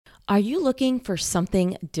Are you looking for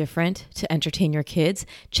something different to entertain your kids?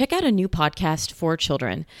 Check out a new podcast for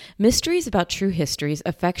children. Mysteries About True Histories,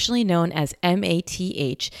 affectionately known as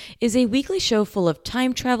MATH, is a weekly show full of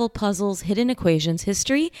time travel, puzzles, hidden equations,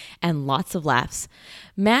 history, and lots of laughs.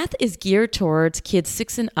 Math is geared towards kids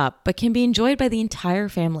 6 and up, but can be enjoyed by the entire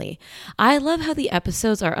family. I love how the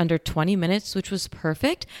episodes are under 20 minutes, which was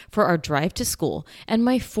perfect for our drive to school, and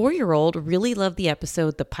my 4-year-old really loved the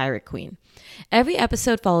episode The Pirate Queen. Every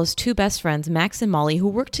episode follows two best friends, Max and Molly, who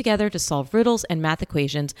work together to solve riddles and math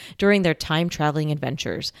equations during their time-traveling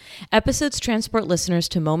adventures. Episodes transport listeners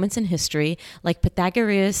to moments in history like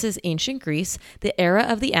Pythagoras' ancient Greece, the era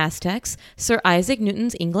of the Aztecs, Sir Isaac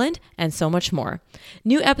Newton's England, and so much more.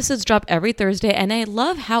 New episodes drop every Thursday, and I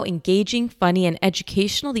love how engaging, funny, and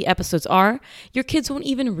educational the episodes are. Your kids won't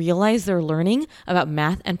even realize they're learning about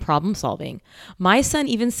math and problem solving. My son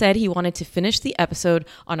even said he wanted to finish the episode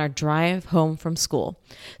on our drive home from school.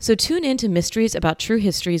 So tune in to Mysteries About True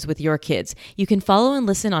Histories with your kids. You can follow and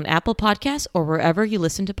listen on Apple Podcasts or wherever you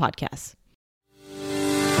listen to podcasts.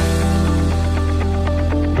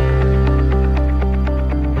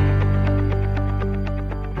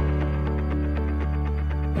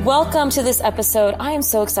 Welcome to this episode. I am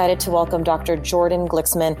so excited to welcome Dr. Jordan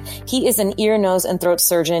Glicksman. He is an ear, nose, and throat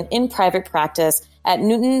surgeon in private practice at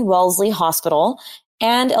Newton Wellesley Hospital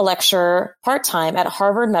and a lecturer part-time at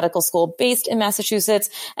Harvard Medical School based in Massachusetts.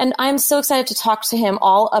 And I'm so excited to talk to him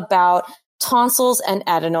all about tonsils and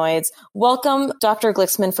adenoids. Welcome, Dr.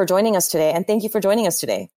 Glicksman, for joining us today. And thank you for joining us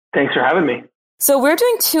today. Thanks for having me. So we're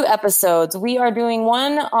doing 2 episodes. We are doing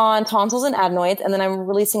one on tonsils and adenoids, and then I'm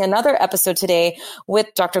releasing another episode today with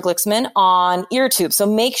Dr. Glicksman on ear tubes. So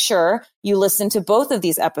make sure you listen to both of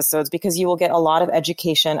these episodes because you will get a lot of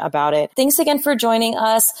education about it. Thanks again for joining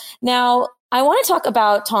us. Now, I want to talk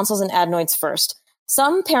about tonsils and adenoids first.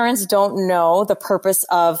 Some parents don't know the purpose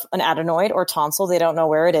of an adenoid or tonsil. They don't know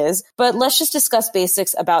where it is. But let's just discuss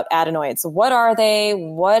basics about adenoids. What are they?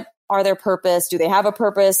 What are their purpose? Do they have a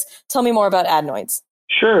purpose? Tell me more about adenoids.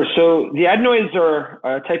 Sure. So the adenoids are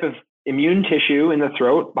a type of immune tissue in the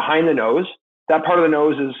throat behind the nose. That part of the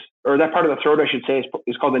nose that part of the throat, I should say,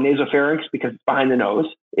 is called the nasopharynx because it's behind the nose.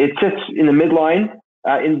 It sits in the midline,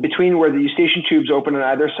 in between where the eustachian tubes open on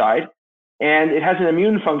either side. And it has an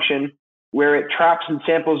immune function where it traps and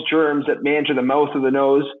samples germs that may enter the mouth or the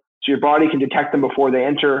nose so your body can detect them before they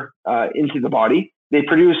enter into the body. They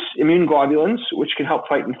produce immune globulins, which can help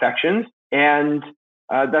fight infections. And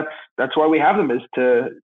that's why we have them, is to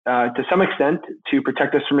some extent to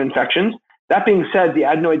protect us from infections. That being said, the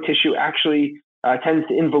adenoid tissue actually tends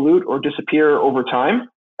to involute or disappear over time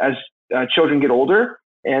as children get older.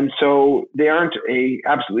 And so they aren't a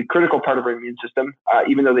absolutely critical part of our immune system,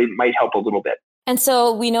 even though they might help a little bit. And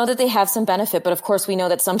so we know that they have some benefit, but of course we know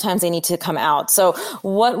that sometimes they need to come out. So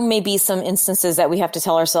what may be some instances that we have to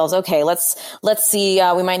tell ourselves, okay, let's see,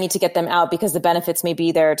 we might need to get them out because the benefits may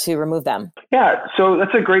be there to remove them? Yeah, so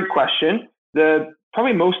that's a great question. The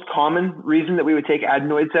probably most common reason that we would take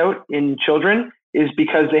adenoids out in children is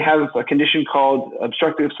because they have a condition called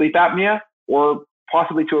obstructive sleep apnea, or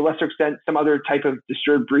possibly to a lesser extent, some other type of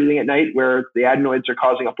disturbed breathing at night where the adenoids are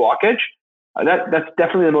causing a blockage. That's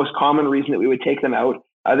definitely the most common reason that we would take them out.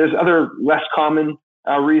 There's other less common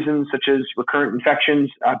reasons, such as recurrent infections,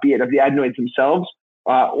 be it of the adenoids themselves,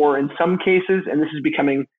 or in some cases, and this is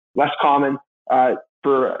becoming less common,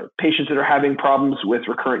 for patients that are having problems with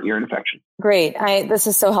recurrent ear infection. Great. This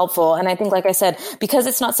is so helpful. And I think, like I said, because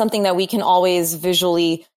it's not something that we can always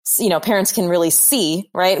visually, parents can really see,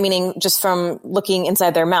 right? Meaning just from looking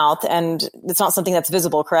inside their mouth, and it's not something that's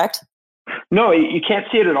visible, correct? No, you can't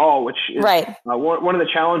see it at all, which is right. One of the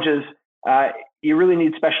challenges. You really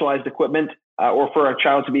need specialized equipment or for a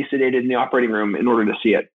child to be sedated in the operating room in order to see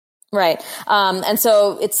it. Right. And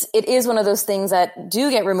so it is one of those things that do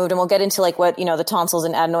get removed, and we'll get into like what, the tonsils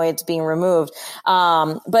and adenoids being removed.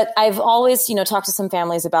 But I've always, talked to some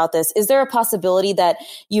families about this. Is there a possibility that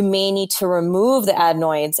you may need to remove the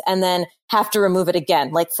adenoids and then have to remove it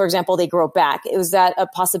again? Like, for example, they grow back. Is that a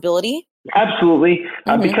possibility? Absolutely.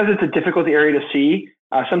 Because it's a difficult area to see.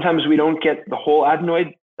 Sometimes we don't get the whole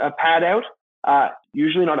adenoid pad out.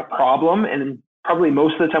 Usually not a problem. And probably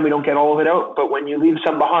most of the time we don't get all of it out, but when you leave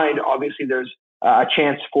some behind, obviously there's a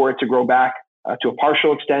chance for it to grow back to a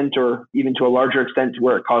partial extent or even to a larger extent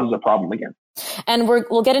where it causes a problem again. And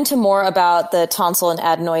we'll get into more about the tonsil and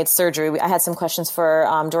adenoid surgery. I had some questions for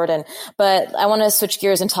Jordan, but I want to switch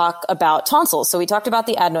gears and talk about tonsils. So we talked about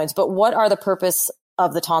the adenoids, but what are the purpose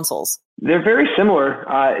of the tonsils? They're very similar,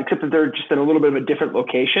 except that they're just in a little bit of a different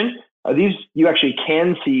location. These you actually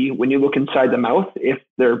can see when you look inside the mouth if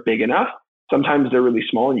they're big enough. Sometimes they're really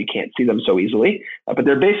small and you can't see them so easily, but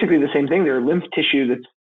they're basically the same thing. They're lymph tissue that's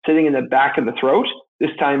sitting in the back of the throat, this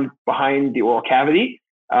time behind the oral cavity.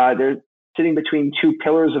 They're sitting between two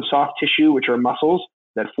pillars of soft tissue, which are muscles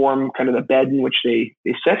that form kind of the bed in which they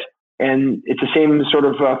sit. And it's the same sort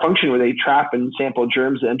of function where they trap and sample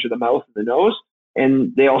germs that enter the mouth and the nose.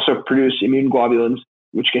 And they also produce immune globulins,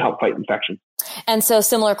 which can help fight infection. And so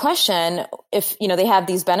similar question, if they have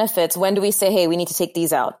these benefits, when do we say, hey, we need to take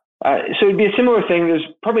these out? So it'd be a similar thing. There's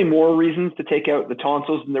probably more reasons to take out the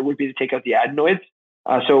tonsils than there would be to take out the adenoids.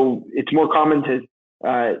 So it's more common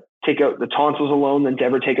to take out the tonsils alone than to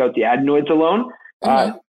ever take out the adenoids alone.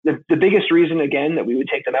 Mm-hmm. The biggest reason, again, that we would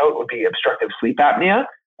take them out would be obstructive sleep apnea,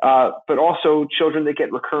 but also children that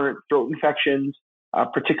get recurrent throat infections,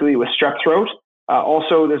 particularly with strep throat.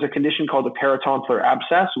 Also, there's a condition called a paratonsillar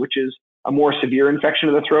abscess, which is a more severe infection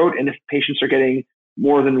of the throat. And if patients are getting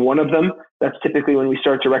more than one of them, that's typically when we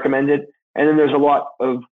start to recommend it. And then there's a lot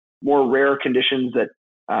of more rare conditions that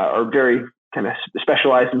are very kind of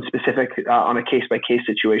specialized and specific on a case-by-case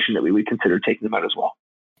situation that we would consider taking them out as well.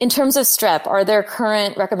 In terms of strep, are there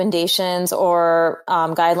current recommendations or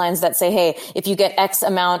guidelines that say, hey, if you get X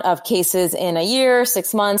amount of cases in a year,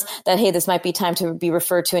 6 months, that, hey, this might be time to be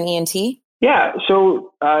referred to an ENT? Yeah.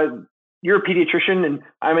 So you're a pediatrician and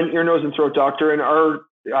I'm an ear, nose, and throat doctor, and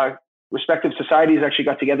our respective societies actually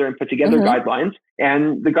got together and put together guidelines.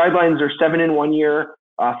 And the guidelines are 7 in 1 year,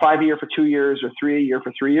 5 a year for 2 years, or 3 a year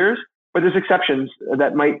for 3 years. But there's exceptions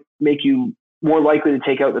that might make you more likely to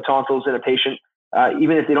take out the tonsils in a patient,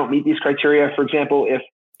 even if they don't meet these criteria. For example, if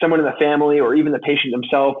someone in the family or even the patient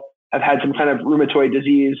themselves have had some kind of rheumatoid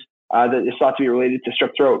disease that is thought to be related to strep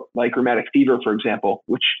throat, like rheumatic fever, for example,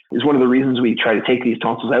 which is one of the reasons we try to take these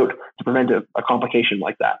tonsils out to prevent a complication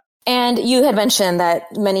like that. And you had mentioned that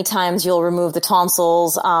many times you'll remove the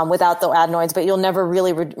tonsils without the adenoids, but you'll never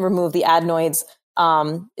really remove the adenoids.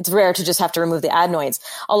 It's rare to just have to remove the adenoids.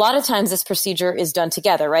 A lot of times this procedure is done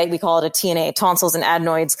together, right? We call it a TNA, tonsils and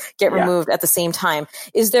adenoids get removed at the same time.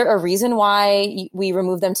 Is there a reason why we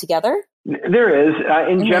remove them together? There is.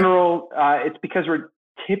 In general, it's because we're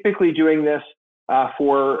typically doing this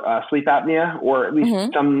for sleep apnea, or at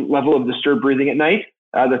least some level of disturbed breathing at night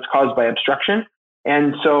that's caused by obstruction.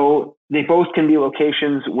 And so they both can be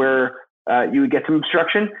locations where you would get some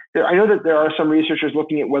obstruction. I know that there are some researchers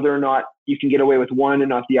looking at whether or not you can get away with one and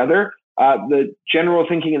not the other. The general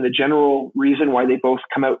thinking and the general reason why they both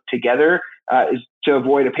come out together is to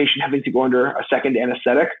avoid a patient having to go under a second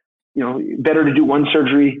anesthetic. Better to do one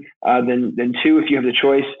surgery than two if you have the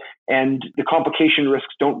choice. And the complication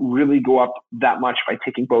risks don't really go up that much by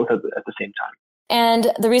taking both at the same time.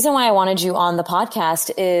 And the reason why I wanted you on the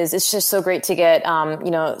podcast is it's just so great to get,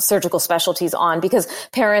 surgical specialties on, because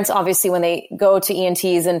parents, obviously, when they go to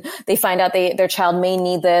ENTs and they find out their child may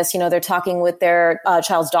need this, they're talking with their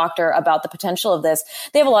child's doctor about the potential of this.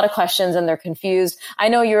 They have a lot of questions and they're confused. I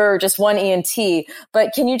know you're just one ENT,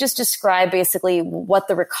 but can you just describe basically what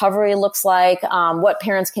the recovery looks like, what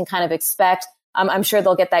parents can kind of expect? I'm sure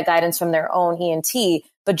they'll get that guidance from their own ENT,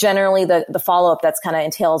 but generally the follow-up that's kind of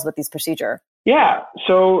entails with these procedure. Yeah,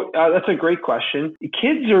 so that's a great question.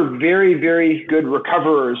 Kids are very, very good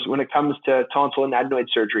recoverers when it comes to tonsil and adenoid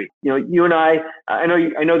surgery. You and I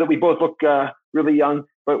know that we both look really young,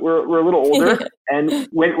 but we're a little older. And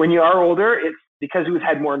when you are older, it's because we've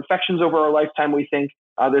had more infections over our lifetime. We think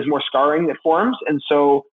there's more scarring that forms. And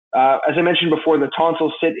so, as I mentioned before, the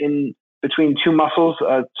tonsils sit in between two muscles,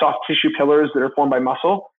 soft tissue pillars that are formed by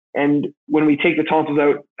muscle. And when we take the tonsils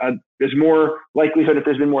out, there's more likelihood, if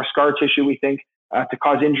there's been more scar tissue, we think, to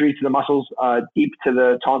cause injury to the muscles deep to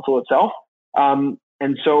the tonsil itself.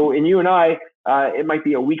 And so in you and I, it might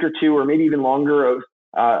be a week or two or maybe even longer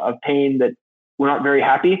of pain that we're not very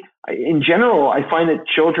happy. In general, I find that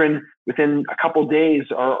children within a couple days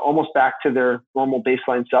are almost back to their normal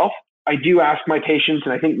baseline self. I do ask my patients,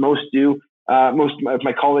 and I think most do, most of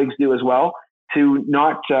my colleagues do as well, to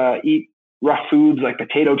not eat rough foods like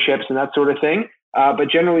potato chips and that sort of thing. But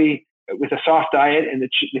generally with a soft diet, and the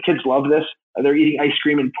kids love this, they're eating ice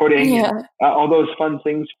cream and pudding and all those fun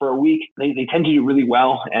things for a week. They tend to do really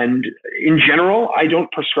well. And in general, I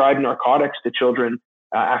don't prescribe narcotics to children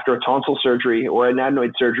after a tonsil surgery or an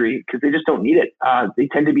adenoid surgery because they just don't need it. They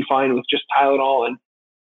tend to be fine with just Tylenol. And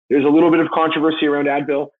there's a little bit of controversy around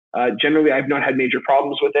Advil. Generally, I've not had major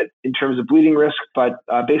problems with it in terms of bleeding risk, but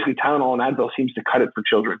basically Tylenol and Advil seems to cut it for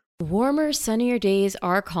children. Warmer, sunnier days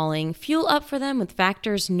are calling. Fuel up for them with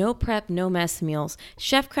Factor's no prep, no mess meals.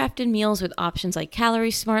 Chef-crafted meals with options like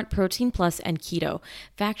Calorie Smart, Protein Plus, and Keto.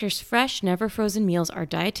 Factor's fresh, never frozen meals are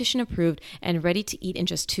dietitian approved and ready to eat in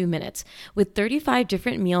just 2 minutes. With 35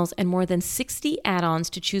 different meals and more than 60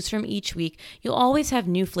 add-ons to choose from each week, you'll always have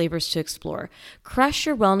new flavors to explore. Crush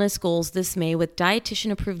your wellness goals this May with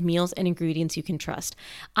dietitian approved meals and ingredients you can trust.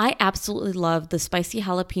 I absolutely love the spicy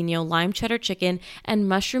jalapeno lime cheddar chicken and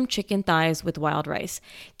mushroom chicken thighs with wild rice.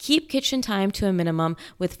 Keep kitchen time to a minimum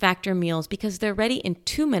with Factor meals because they're ready in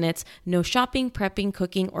 2 minutes, no shopping, prepping,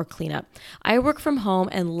 cooking, or cleanup. I work from home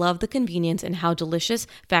and love the convenience and how delicious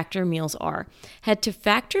Factor meals are. Head to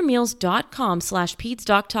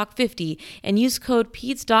factormeals.com/PedsDocTalk50 and use code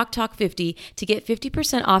PedsDocTalk50 to get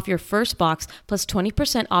 50% off your first box plus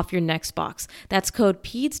 20% off your next box. That's code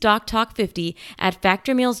PedsDocTalk50 at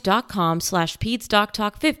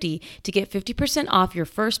factormeals.com/PedsDocTalk50 to get 50% off your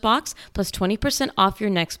first box plus 20% off your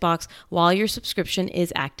next box while your subscription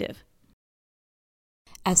is active.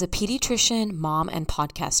 As a pediatrician, mom, and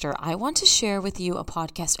podcaster, I want to share with you a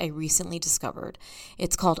podcast I recently discovered.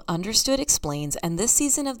 It's called Understood Explains, and this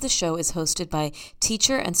season of the show is hosted by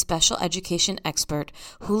teacher and special education expert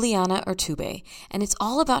Juliana Urtube, and it's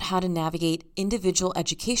all about how to navigate individual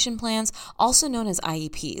education plans, also known as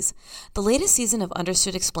IEPs. The latest season of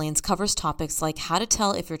Understood Explains covers topics like how to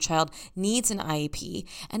tell if your child needs an IEP,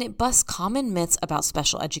 and it busts common myths about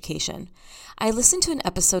special education. I listened to an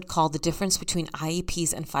episode called The Difference Between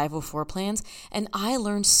IEPs and 504 plans, and I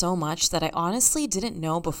learned so much that I honestly didn't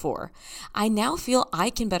know before. I now feel I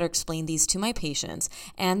can better explain these to my patients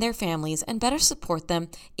and their families and better support them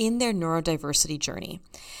in their neurodiversity journey.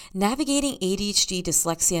 Navigating ADHD,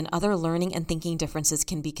 dyslexia, and other learning and thinking differences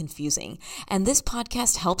can be confusing, and this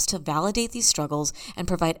podcast helps to validate these struggles and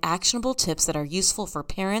provide actionable tips that are useful for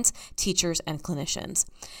parents, teachers, and clinicians.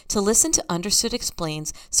 To listen to Understood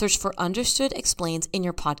Explains, search for Understood Explains in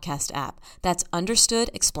your podcast app. That's Understood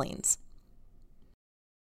Explains.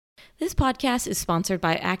 This podcast is sponsored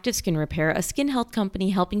by Active Skin Repair, a skin health company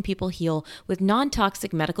helping people heal with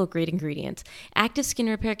non-toxic medical-grade ingredients. Active Skin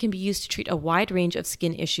Repair can be used to treat a wide range of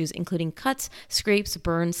skin issues, including cuts, scrapes,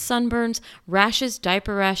 burns, sunburns, rashes,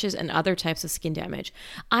 diaper rashes, and other types of skin damage.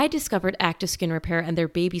 I discovered Active Skin Repair and their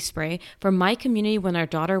baby spray from my community when our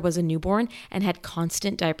daughter was a newborn and had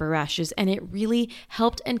constant diaper rashes, and it really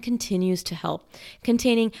helped and continues to help.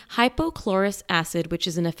 Containing hypochlorous acid, which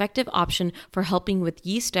is an effective option for helping with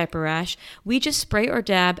yeast diaper rash, we just spray or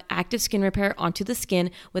dab Active Skin Repair onto the skin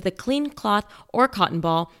with a clean cloth or cotton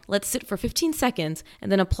ball, let sit for 15 seconds, and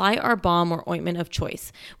then apply our balm or ointment of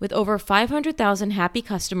choice. With over 500,000 happy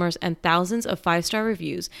customers and thousands of 5-star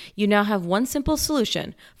reviews, you now have one simple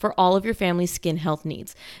solution for all of your family's skin health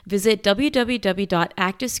needs. Visit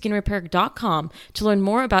www.activeskinrepair.com to learn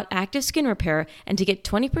more about Active Skin Repair and to get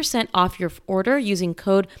 20% off your order using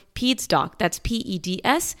code PEDSDOC. That's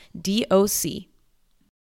PEDSDOC.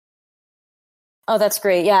 Oh, that's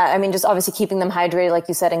great. Yeah. I mean, just obviously keeping them hydrated, like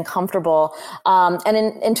you said, and comfortable. And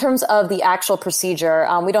in terms of the actual procedure,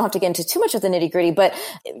 we don't have to get into too much of the nitty gritty, but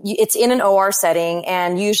it's in an OR setting,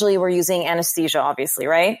 and usually we're using anesthesia, obviously,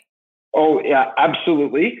 right? Oh, yeah,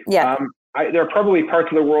 absolutely. Yeah. There are probably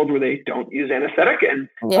parts of the world where they don't use anesthetic, and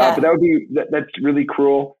yeah. But that's really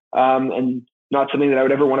cruel, and not something that I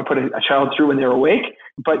would ever want to put a child through when they're awake.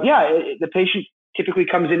 But yeah, the patient typically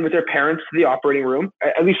comes in with their parents to the operating room.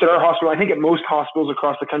 At least at our hospital, I think at most hospitals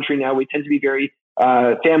across the country now, we tend to be very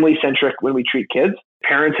family-centric when we treat kids.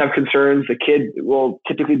 Parents have concerns. The kid will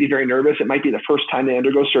typically be very nervous. It might be the first time they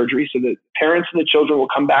undergo surgery. So the parents and the children will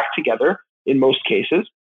come back together in most cases.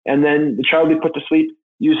 And then the child will be put to sleep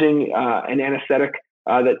using an anesthetic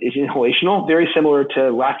that is inhalational, very similar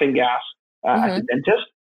to laughing gas at the dentist.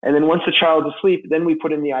 And then once the child is asleep, then we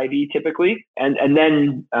put in the IV typically, and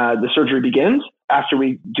then the surgery begins after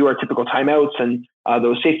we do our typical timeouts and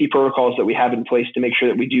those safety protocols that we have in place to make sure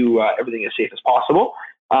that we do everything as safe as possible.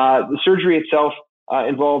 The surgery itself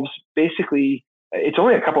involves basically, it's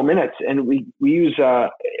only a couple minutes, and we use,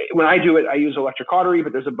 when I do it, I use electrocautery,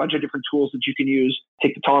 but there's a bunch of different tools that you can use,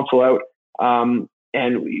 take the tonsil out,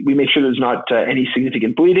 and we make sure there's not any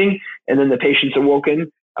significant bleeding, and then the patient's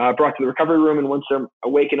awoken, brought to the recovery room, and once they're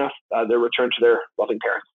awake enough, they're returned to their loving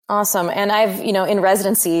parents. Awesome. And I've, in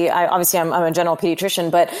residency, I'm a general pediatrician,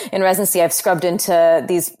 but in residency, I've scrubbed into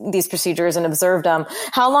these procedures and observed them.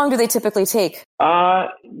 How long do they typically take?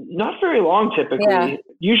 Not very long, typically. Yeah.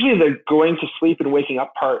 Usually the going to sleep and waking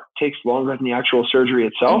up part takes longer than the actual surgery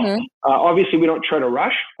itself. Obviously, we don't try to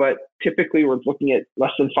rush, but typically we're looking at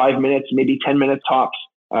less than 5 minutes, maybe 10 minutes tops,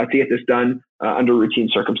 to get this done under routine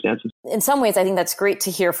circumstances. in some ways, I think that's great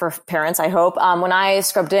to hear for parents, I hope. When I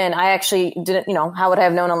scrubbed in, I actually didn't, how would I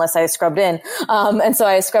have known unless I scrubbed in? And so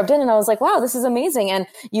I scrubbed in and I was like, wow, this is amazing. And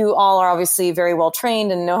you all are obviously very well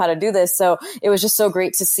trained and know how to do this. So it was just so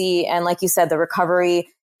great to see. And like you said, the recovery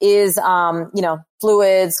is,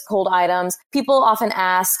 fluids, cold items. People often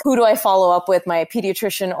ask, who do I follow up with, my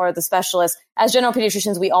pediatrician or the specialist? As general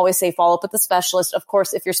pediatricians, we always say follow up with the specialist. Of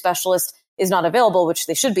course, if your specialist is not available, which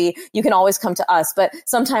they should be, you can always come to us. But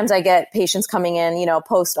sometimes I get patients coming in,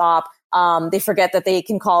 post-op. They forget that they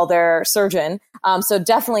can call their surgeon. So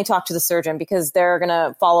definitely talk to the surgeon because they're going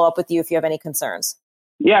to follow up with you if you have any concerns.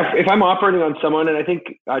 Yeah, if I'm operating on someone, and I think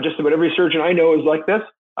just about every surgeon I know is like this,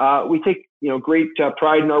 we take great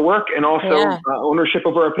pride in our work and also ownership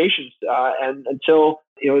over our patients. And until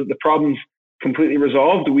the problem's completely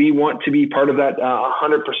resolved, we want to be part of that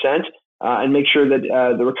 100%. And make sure that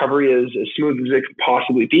the recovery is as smooth as it could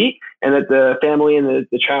possibly be, and that the family and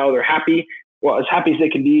the child are happy, as happy as they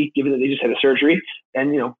can be, given that they just had a surgery.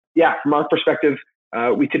 And from our perspective,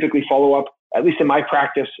 we typically follow up, at least in my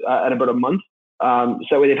practice, at about a month, so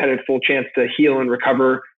that way they've had a full chance to heal and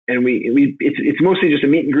recover. And it's mostly just a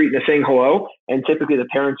meet and greet and a saying hello. And typically the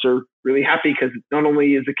parents are really happy because not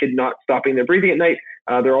only is the kid not stopping their breathing at night,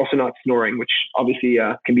 they're also not snoring, which obviously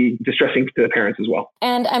can be distressing to the parents as well.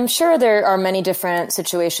 And I'm sure there are many different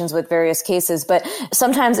situations with various cases, but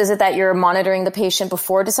sometimes is it that you're monitoring the patient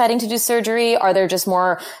before deciding to do surgery? Are there just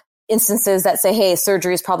more instances that say, hey,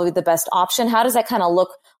 surgery is probably the best option? How does that kind of look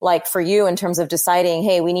like for you in terms of deciding,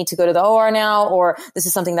 hey, we need to go to the OR now, or this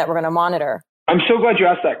is something that we're going to monitor? I'm so glad you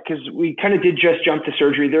asked that because we kind of did just jump to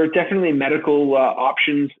surgery. There are definitely medical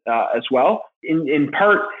options as well. In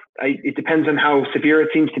part, it depends on how severe it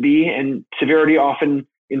seems to be, and severity often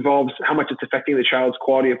involves how much it's affecting the child's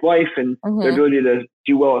quality of life and their ability to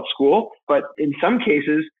do well at school. But in some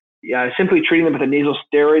cases, simply treating them with a nasal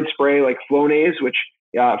steroid spray like Flonase, which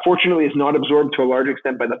fortunately is not absorbed to a large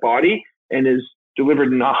extent by the body and is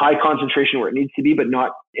delivered in a high concentration where it needs to be, but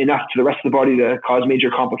not enough to the rest of the body to cause major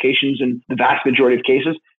complications in the vast majority of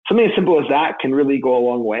cases. Something as simple as that can really go a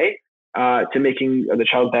long way to making the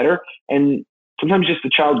child better. And sometimes just the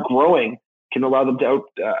child growing can allow them to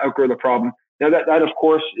outgrow the problem. Now that of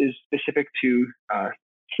course is specific to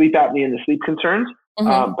sleep apnea and the sleep concerns,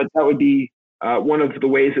 but that would be one of the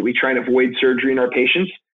ways that we try and avoid surgery in our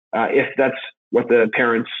patients if that's what the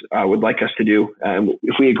parents would like us to do.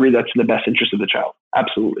 If we agree that's in the best interest of the child.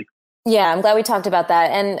 Absolutely. Yeah, I'm glad we talked about that.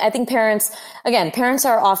 And I think parents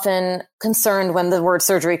are often concerned when the word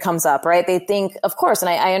surgery comes up, right? They think, of course, and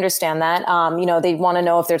I understand that, they want to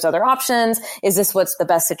know if there's other options. Is this what's the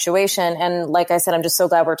best situation? And like I said, I'm just so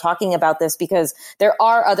glad we're talking about this because there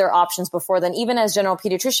are other options before then. Even as general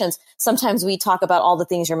pediatricians, sometimes we talk about all the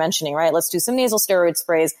things you're mentioning, right? Let's do some nasal steroid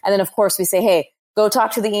sprays. And then of course we say, hey, go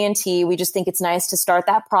talk to the ENT. We just think it's nice to start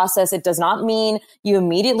that process. It does not mean you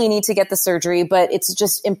immediately need to get the surgery, but it's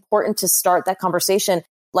just important to start that conversation,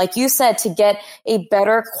 like you said, to get a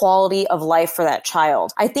better quality of life for that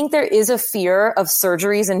child. I think there is a fear of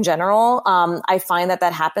surgeries in general. I find that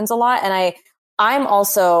happens a lot. And I'm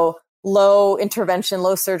also low intervention,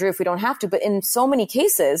 low surgery if we don't have to. But in so many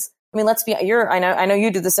cases, I mean, I know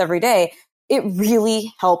you do this every day. It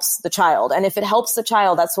really helps the child. And if it helps the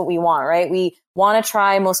child, that's what we want, right? We want to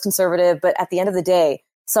try most conservative, but at the end of the day,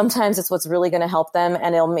 sometimes it's what's really going to help them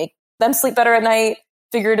and it'll make them sleep better at night,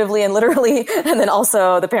 figuratively and literally, and then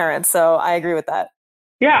also the parents. So I agree with that.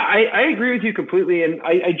 Yeah, I agree with you completely. And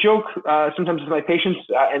I joke sometimes with my patients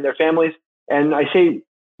and their families, and I say,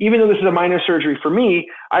 even though this is a minor surgery for me,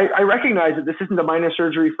 I recognize that this isn't a minor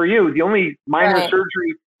surgery for you. The only minor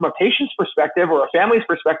surgery from a patient's perspective or a family's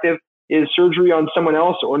perspective is surgery on someone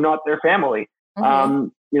else or not their family.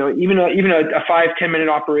 Even a 5-10 minute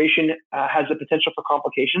operation has the potential for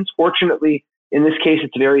complications. Fortunately, in this case,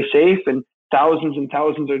 it's very safe, and thousands and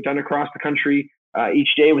thousands are done across the country each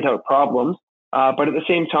day without problems. But at the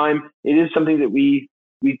same time, it is something that we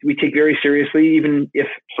take very seriously. Even if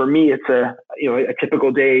for me it's a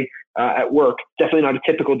typical day at work, definitely not a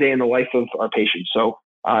typical day in the life of our patients. So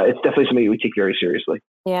it's definitely something that we take very seriously.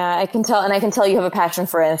 Yeah, I can tell. And I can tell you have a passion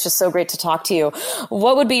for it. And it's just so great to talk to you.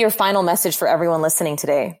 What would be your final message for everyone listening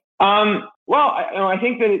today? I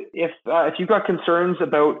think that if you've got concerns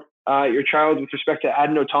about your child with respect to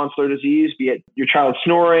adenotonsillar disease, be it your child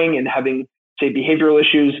snoring and having, say, behavioral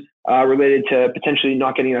issues related to potentially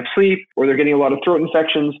not getting enough sleep, or they're getting a lot of throat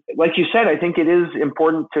infections, like you said, I think it is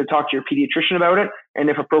important to talk to your pediatrician about it. And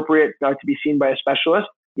if appropriate, to be seen by a specialist.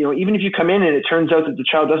 Even if you come in and it turns out that the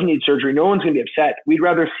child doesn't need surgery, no one's going to be upset. We'd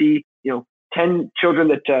rather see, 10 children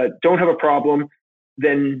that don't have a problem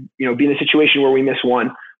than, be in a situation where we miss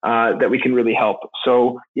one. that we can really help.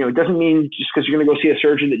 So, it doesn't mean just because you're going to go see a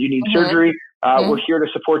surgeon that you need surgery. We're here to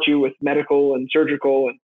support you with medical and surgical.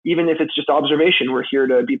 And even if it's just observation, we're here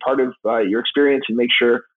to be part of your experience and make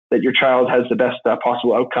sure that your child has the best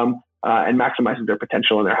possible outcome and maximizes their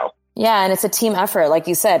potential and their health. Yeah, and it's a team effort. Like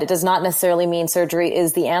you said, it does not necessarily mean surgery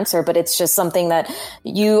is the answer, but it's just something that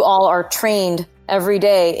you all are trained every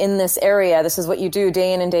day in this area. This is what you do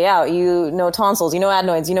day in and day out. You know tonsils, you know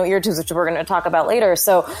adenoids, you know ear tubes, which we're going to talk about later.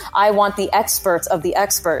 So I want the experts of the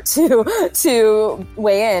expert to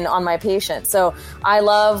weigh in on my patient. So I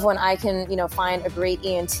love when I can, find a great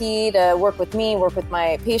ENT to work with me, work with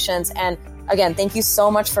my patients. And again, thank you so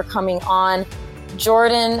much for coming on.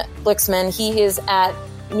 Jordan Blixman, he is at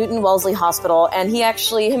Newton Wellesley Hospital, and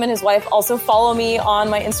him and his wife also follow me on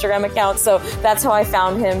my Instagram account. So that's how I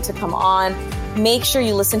found him to come on. Make sure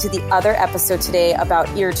you listen to the other episode today about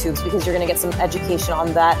ear tubes, because you're going to get some education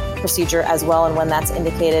on that procedure as well and when that's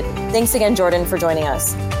indicated. Thanks again, Jordan, for joining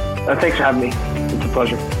us. Thanks for having me. It's a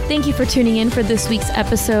pleasure. Thank you for tuning in for this week's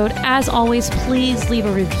episode. As always, please leave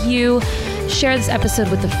a review. Share this episode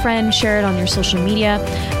with a friend. Share it on your social media.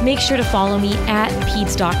 Make sure to follow me at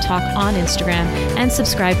Peds Doc Talk on Instagram and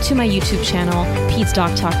subscribe to my YouTube channel, Peds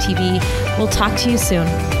Doc Talk TV. We'll talk to you soon.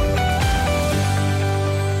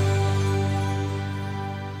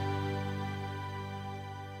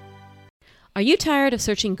 Are you tired of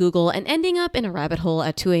searching Google and ending up in a rabbit hole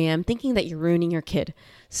at 2 a.m. thinking that you're ruining your kid?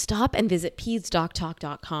 Stop and visit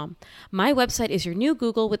PedsDocTalk.com. My website is your new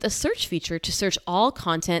Google with a search feature to search all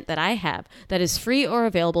content that I have that is free or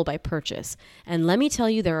available by purchase. And let me tell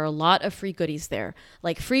you, there are a lot of free goodies there,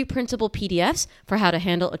 like free printable PDFs for how to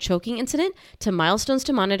handle a choking incident to milestones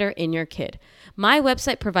to monitor in your kid. My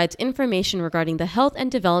website provides information regarding the health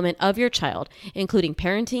and development of your child, including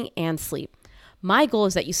parenting and sleep. My goal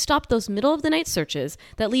is that you stop those middle-of-the-night searches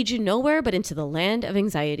that lead you nowhere but into the land of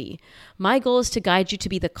anxiety. My goal is to guide you to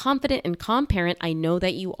be the confident and calm parent I know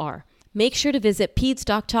that you are. Make sure to visit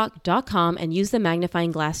PedsDocTalk.com and use the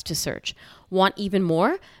magnifying glass to search. Want even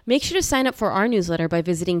more? Make sure to sign up for our newsletter by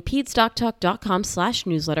visiting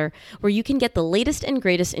PedsDocTalk.com/newsletter, where you can get the latest and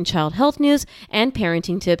greatest in child health news and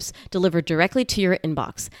parenting tips delivered directly to your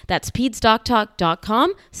inbox. That's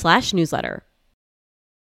PedsDocTalk.com/newsletter.